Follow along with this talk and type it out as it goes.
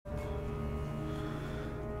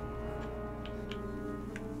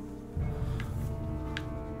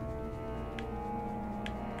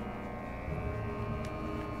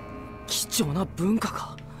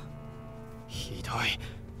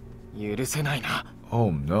Oh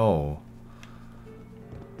no.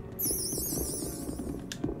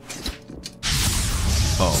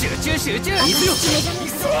 Oh.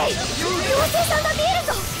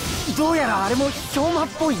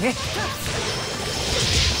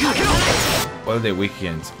 What are they weak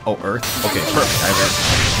against? Oh, Earth? Okay, perfect. I read.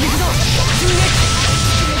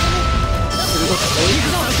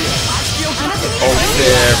 Oh,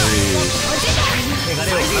 Series.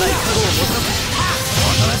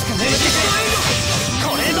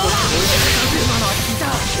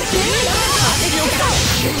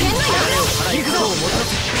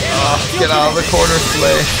 Get out of the corner,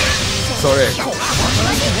 Slay. Sorry.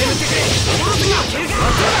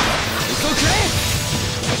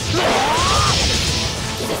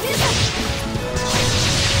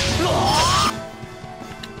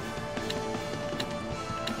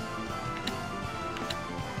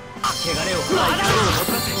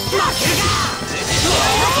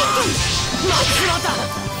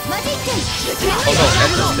 Oh no,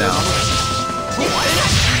 X is down.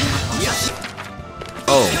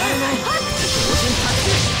 Oh.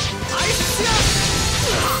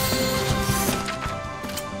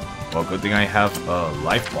 Well, good thing I have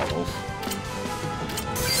life bottles.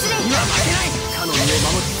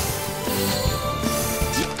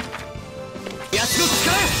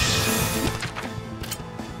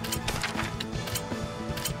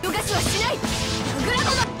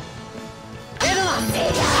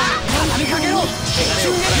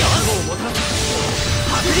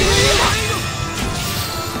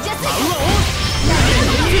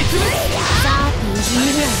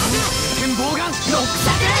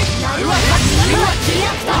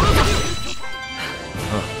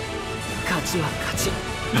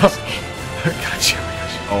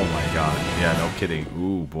 Oh my god. Yeah, no kidding.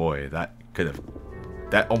 Ooh boy, that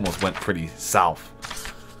almost went pretty south.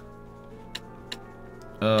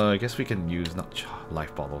 I guess we can use not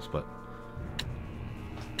life bottles, but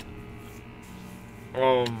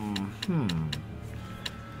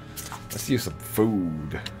let's use some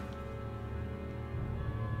food.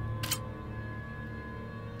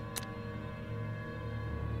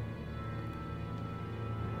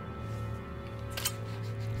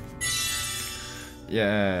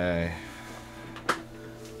 Yay.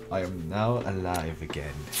 I am now alive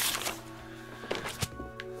again.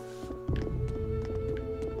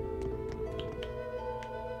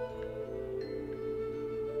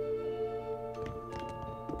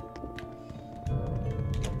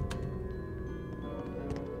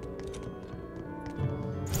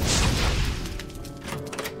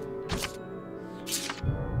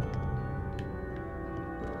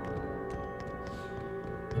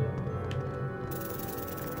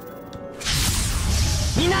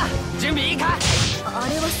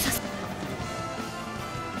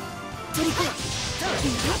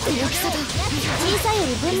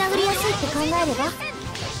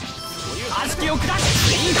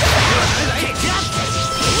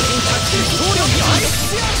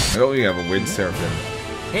 I don't think I have a wind Seraphim.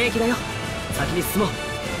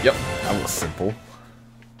 Yep, that was simple.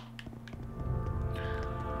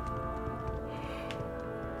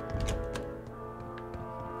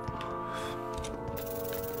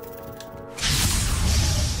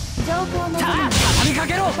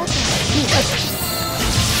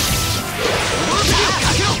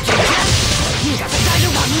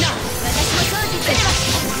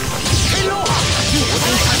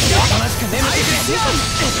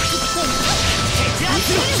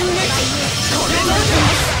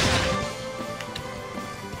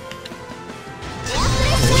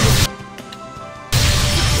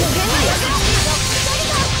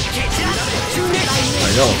 I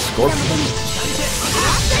know, Scorpion.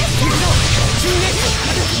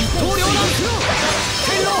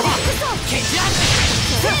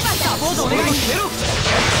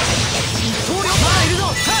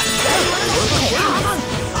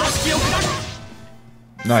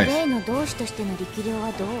 Nice. 例の同志としての力量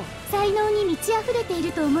はどう？才能に満ち溢れてい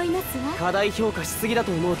ると思いますわ。過大評価しすぎだ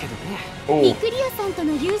と思うけどね。リクリアさんと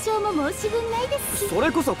の友情も申し分ないですし。そ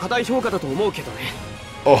れこそ過大評価だと思うけどね。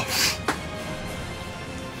Oh.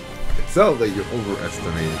 It sounds like you're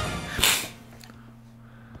overestimating.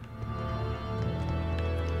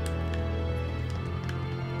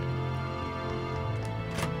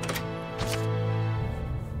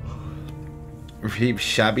 Repeat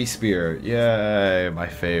Shabby Spear. Yay, my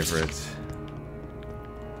favorite.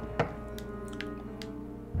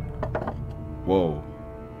 Whoa.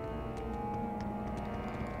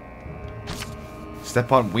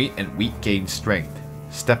 Step on wheat and wheat gains strength.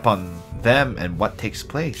 Step on them and what takes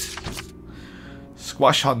place?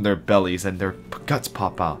 squash on their bellies and their guts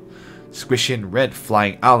pop out, squishy and red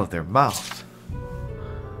flying out of their mouths.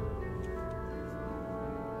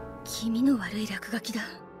 君の悪い落書きだ。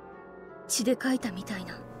血で書いたみたい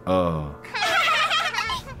な。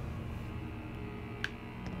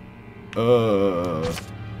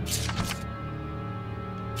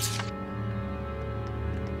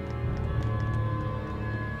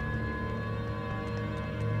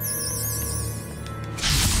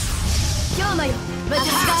今日もよ、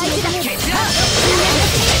私が相手だ。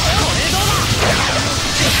これどうだ。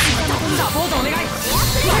サポートお願い。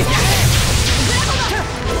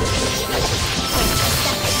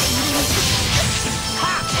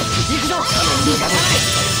行くぞ。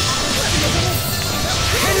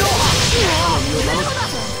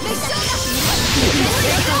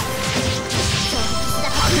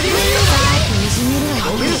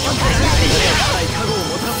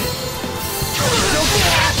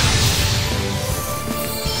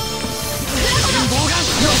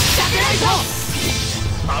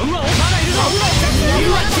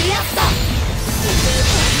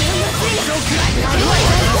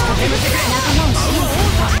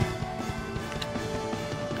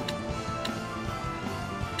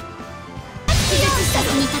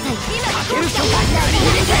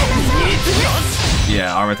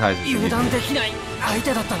Yeah, armatizers.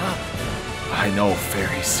 I know,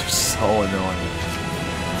 fairies are so annoying.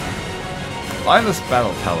 Mindless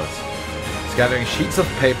battle pellets. Scattering sheets of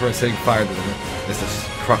paper and setting fire to them is the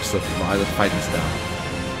crux of Lila's fighting style.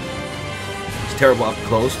 She's terrible up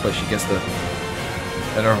close, but she gets the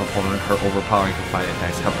better of her opponent. Her overpowering confined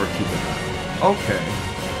attacks help her keep them up. Okay.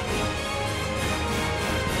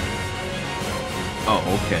 Oh,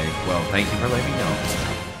 okay. Well, thank you for letting me know.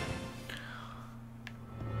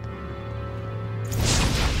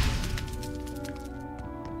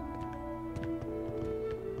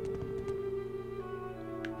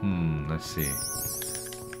 Let's see.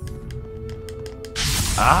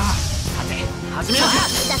 Ah!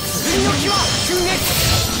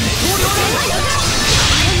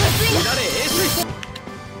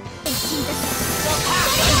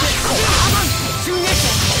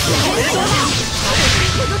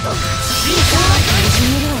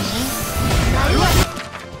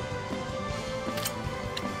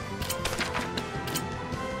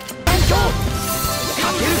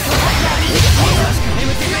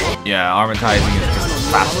 Yeah, armatizing is just the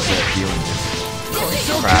fastest way of healing this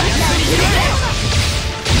crap.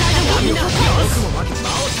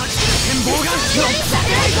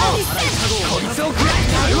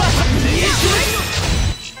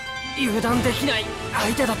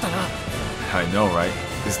 I know, right?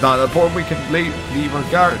 It's not an opponent we can leave our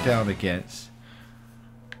guard down against.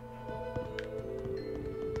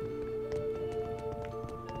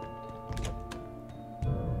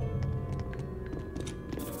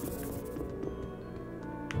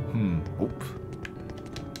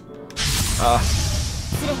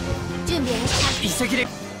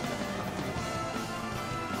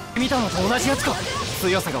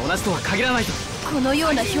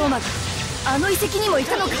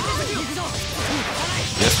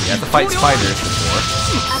 Yes, we had to fight spiders before.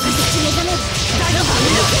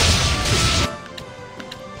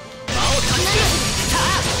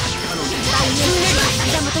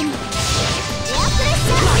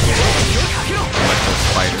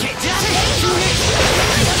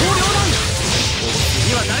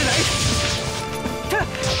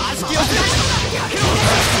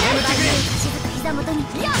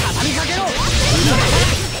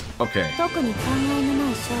 Okay.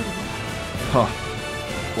 Huh.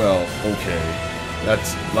 Well, okay.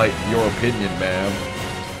 That's like your opinion, ma'am.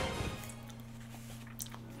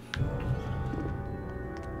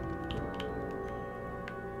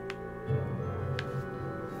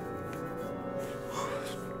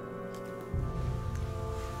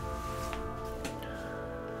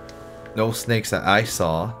 No snakes that I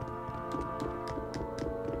saw.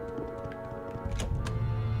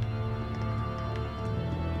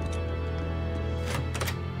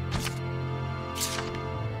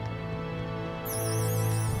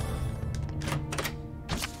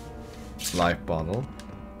 Life bottle.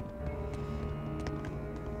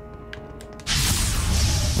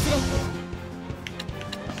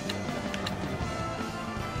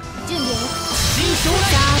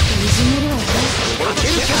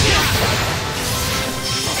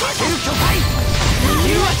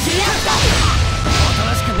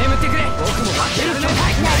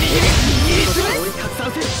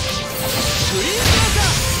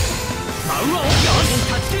 I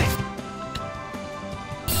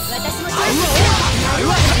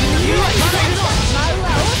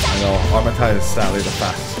know. Armatide is sadly the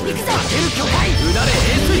fastest way.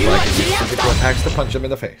 Like it uses physical attacks to punch him in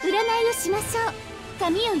the face.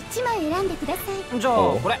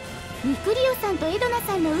 Oh.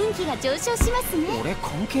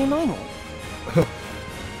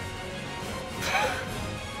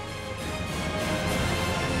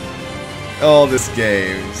 Oh, this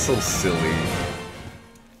game, so silly.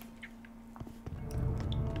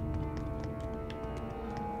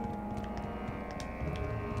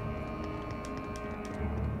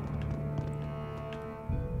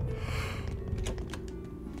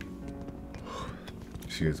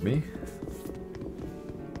 Excuse me.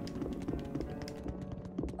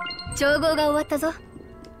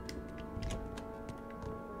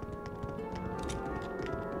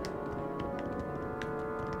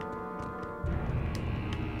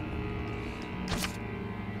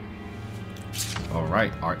 All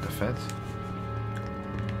right, art defense.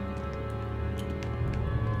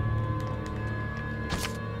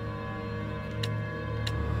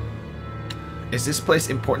 Is this place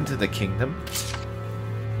important to the kingdom?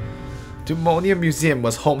 Dumonia Museum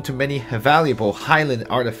was home to many valuable Highland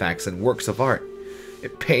artifacts and works of art.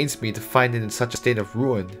 It pains me to find it in such a state of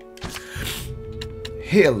ruin.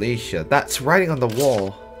 Hey Alicia, that's writing on the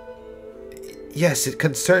wall. Yes, it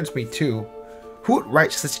concerns me too. Who would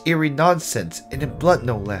write such eerie nonsense, and in blood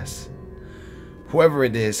no less? Whoever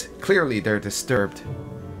it is, clearly they're disturbed.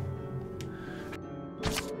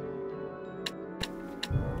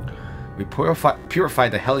 We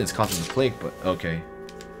purified the Hellions causing the plague, but okay.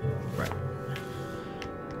 Right.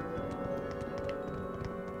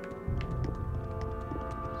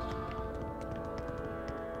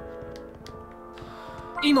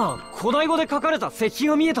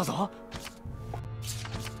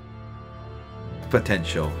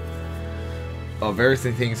 Potential. Oh, various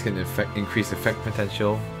things can increase effect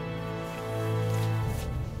potential.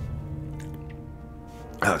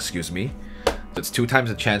 Oh, excuse me. It's 2 times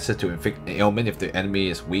the chances to inflict an ailment if the enemy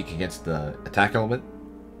is weak against the attack element.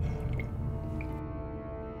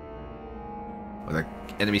 Or the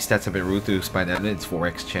enemy stats have been ruled to by an element, it's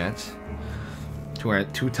 4x chance.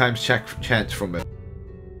 2 times chance from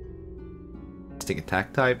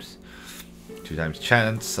attack types. 2 times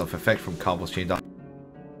chance of effect from combos chained off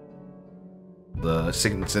the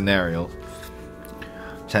scenario.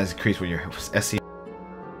 Chance increase when your SC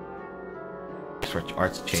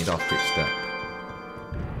arts chained off quick step.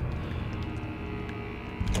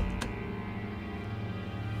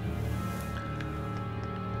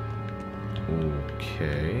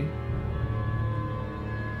 Okay.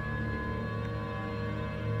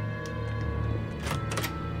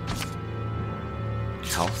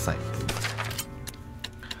 Calcite.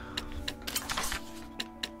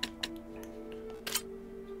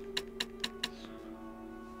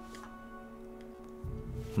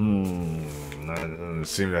 That doesn't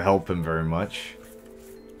seem to help him very much.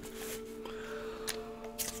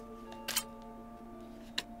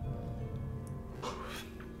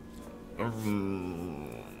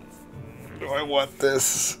 Do I want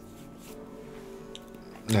this?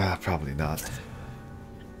 Nah, probably not.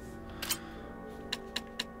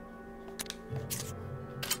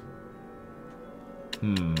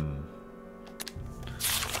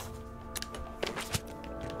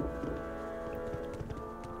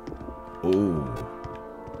 Oh.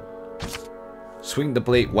 Swing the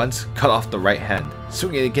blade once, cut off the right hand.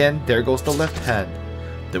 Swing it again, there goes the left hand.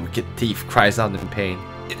 The wicked thief cries out in pain.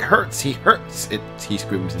 It hurts, he hurts, he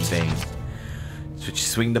screams in vain.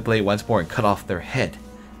 Swing the blade once more and cut off their head.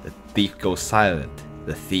 The thief goes silent.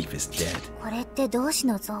 The thief is dead.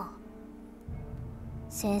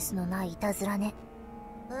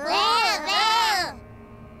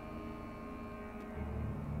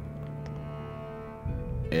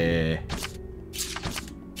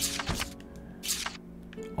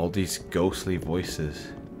 All these ghostly voices.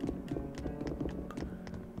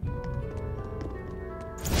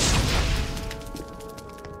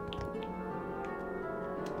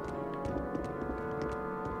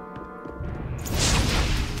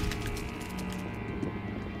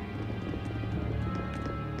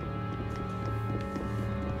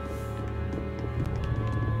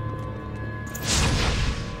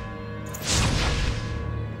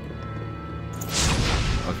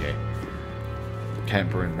 Can't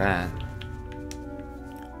burn that.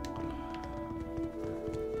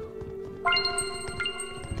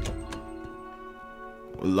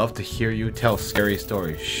 Would love to hear you tell scary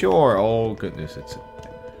stories. Sure. Oh goodness, it's.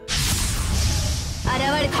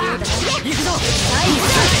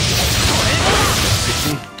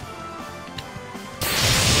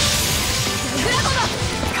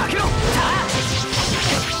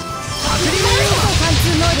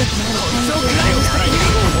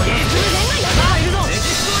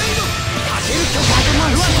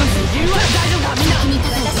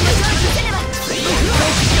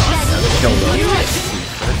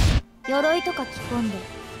 鎧とか着込んで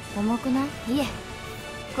重くない？いえ、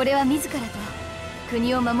これは自らと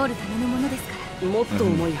国を守るためのものですから。もっと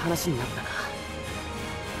重い話になったな。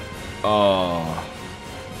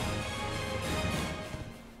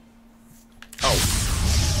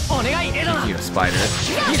お願い、エドナ。You spider.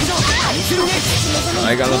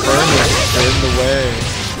 I gotta burn it. They're in the way.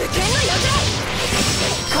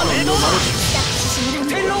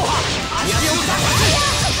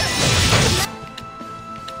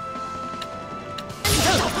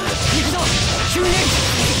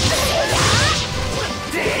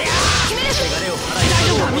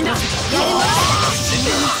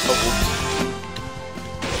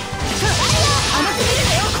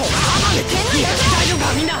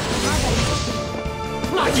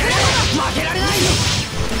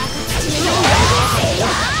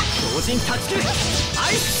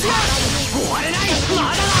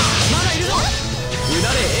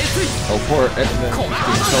 Oh, poor Edmund.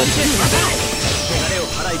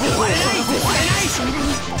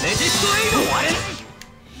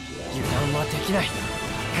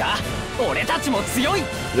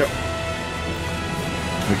 Yep.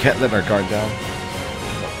 We can't let our guard down.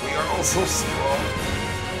 But we are all so strong.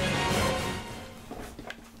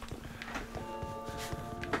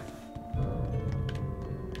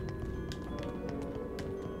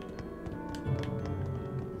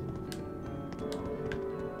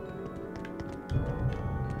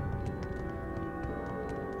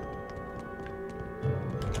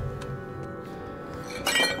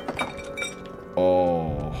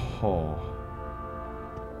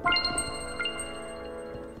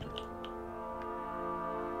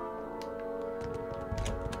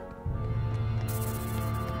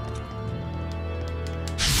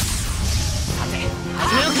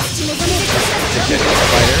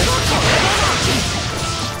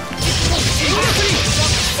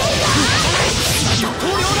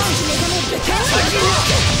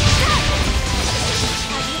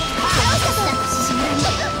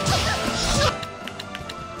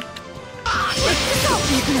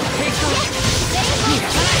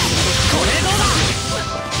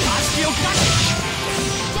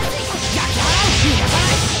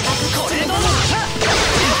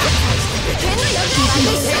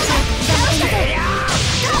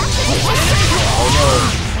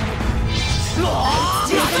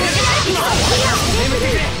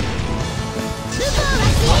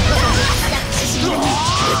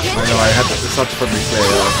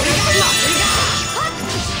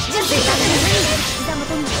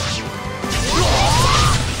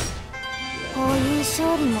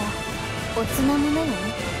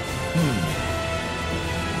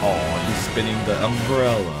 Oh, he's spinning the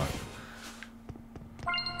umbrella.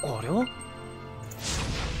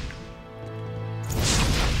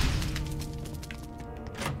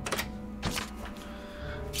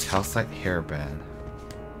 Calcite hairband.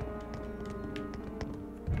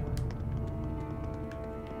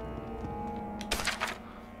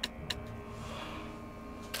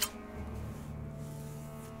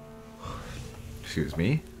 Excuse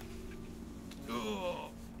me.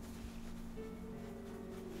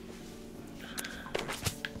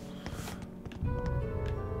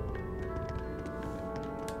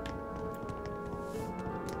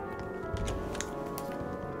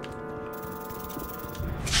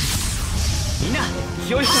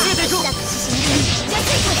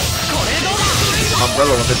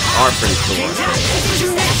 Umbrella with its arm pretty cool.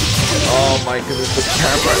 Oh my goodness, the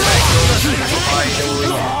camera.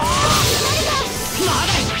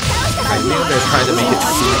 I knew they were trying to make it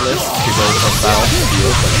seamless to go from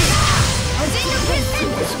battlefield, but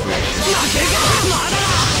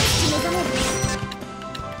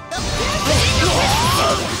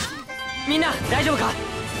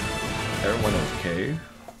everyone okay?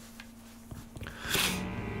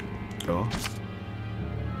 Oh.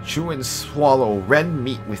 Chew and swallow red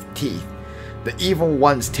meat with teeth. The evil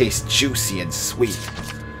ones taste juicy and sweet.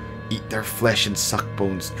 Eat their flesh and suck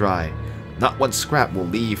bones dry. Not one scrap will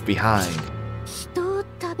leave behind.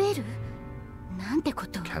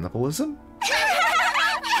 Cannibalism?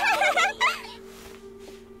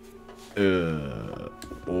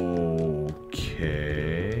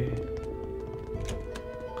 Okay.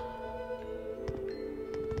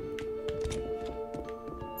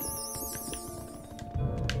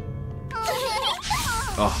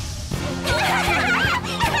 Oh.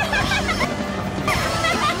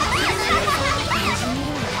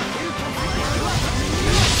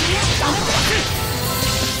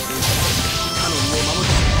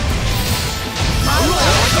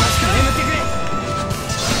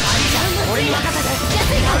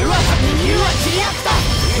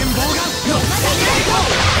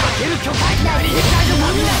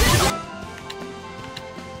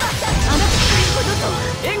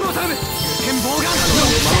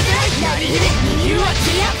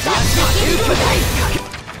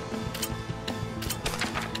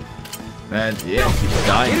 Man, yeah, he's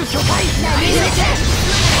dying.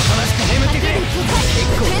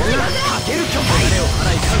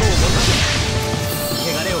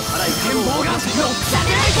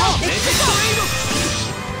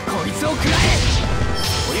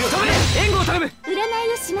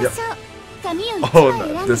 Oh,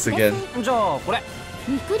 no, this again.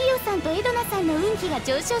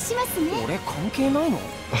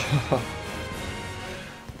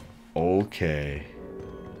 Okay.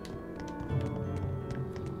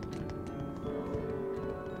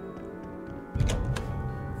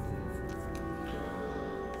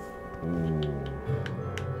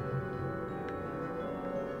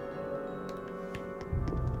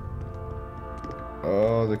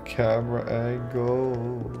 Oh, the camera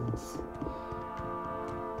angles.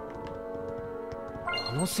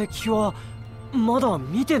 あの石碑はまだ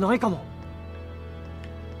見てないかも。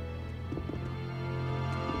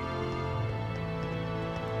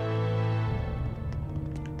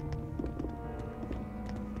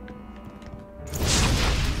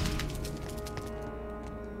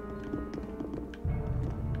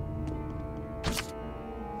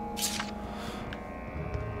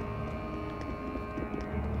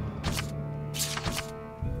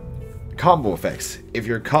Combo effects. If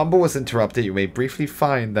your combo is interrupted, you may briefly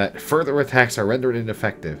find that further attacks are rendered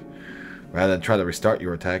ineffective. Rather than try to restart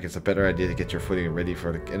your attack, it's a better idea to get your footing ready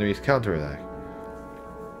for the enemy's counterattack.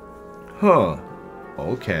 Huh.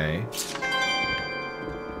 Okay.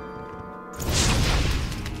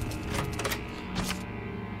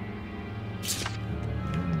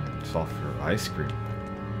 Softer ice cream.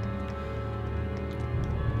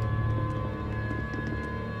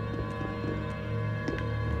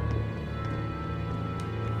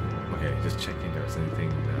 Just checking if there's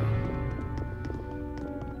anything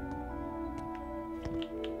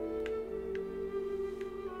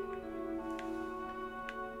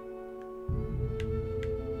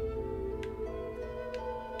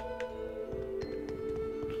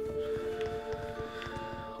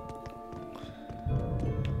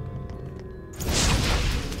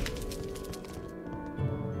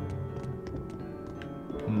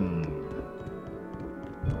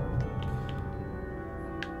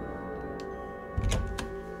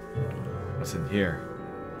what's in here?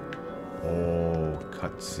 Oh,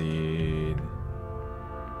 cutscene.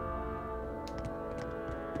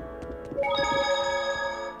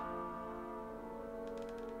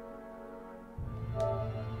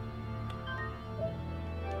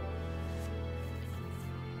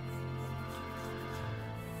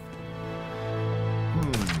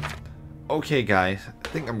 Okay, guys. I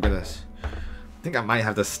think I might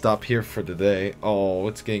have to stop here for today. Oh,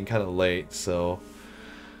 it's getting kind of late, so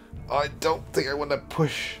I don't think I want to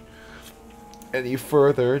push any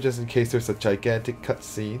further, just in case there's a gigantic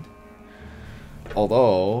cutscene.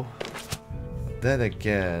 Although, then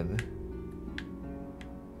again,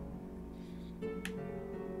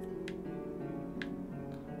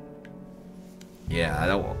 yeah,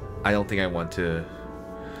 I don't think I want to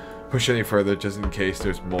push any further, just in case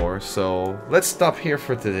there's more. So let's stop here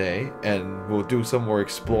for today, and we'll do some more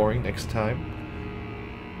exploring next time.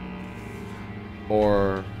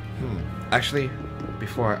 Or actually,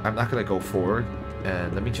 before I'm not gonna go forward,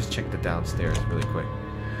 and let me just check the downstairs really quick.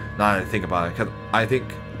 Now that I think about it, cause I think,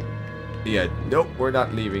 yeah, nope, we're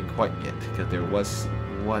not leaving quite yet, because there was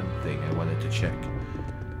one thing I wanted to check.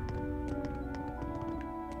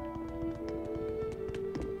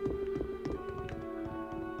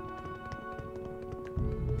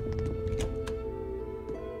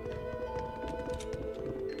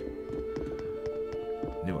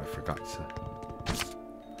 I forgot. So.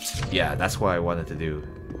 Yeah, that's what I wanted to do,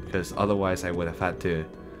 because otherwise I would have had to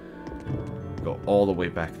go all the way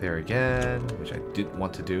back there again, which I didn't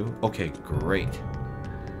want to do. Okay, great.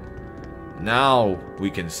 Now we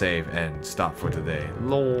can save and stop for today.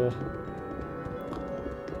 Lol.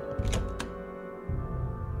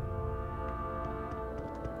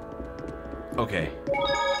 Okay.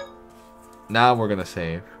 Now we're gonna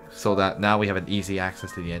save, so that now we have an easy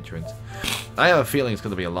access to the entrance. I have a feeling it's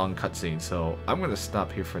going to be a long cutscene, so I'm going to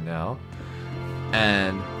stop here for now.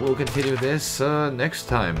 And we'll continue this next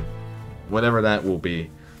time. Whatever that will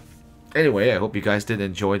be. Anyway, I hope you guys did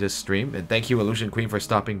enjoy this stream. And thank you, Illusion Queen, for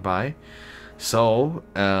stopping by. So,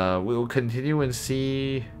 we'll continue and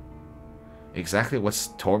see exactly what's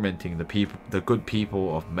tormenting the good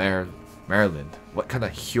people of Maryland. What kind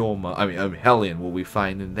of Hellion will we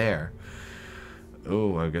find in there?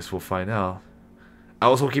 Oh, I guess we'll find out. I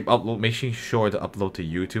also keep making sure to upload to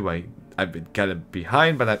YouTube. I've been kind of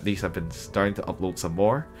behind, but at least I've been starting to upload some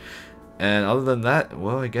more. And other than that,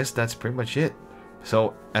 well, I guess that's pretty much it.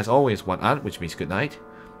 So, as always, 晚安, which means good night.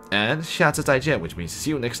 And 下次再见, which means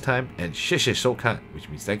see you next time. And 谢谢收看, which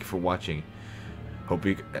means thank you for watching. Hope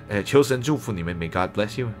you, 求神祝福你们, may God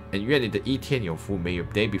bless you. And 愿你的一天有福, may your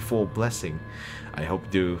day be full of blessing. I hope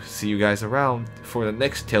to see you guys around for the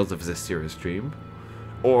next Tales of Zestiria stream.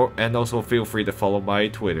 And also feel free to follow my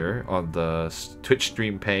Twitter on the Twitch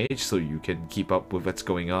stream page so you can keep up with what's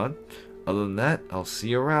going on. Other than that, I'll see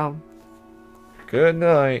you around. Good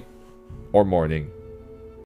night. Or morning.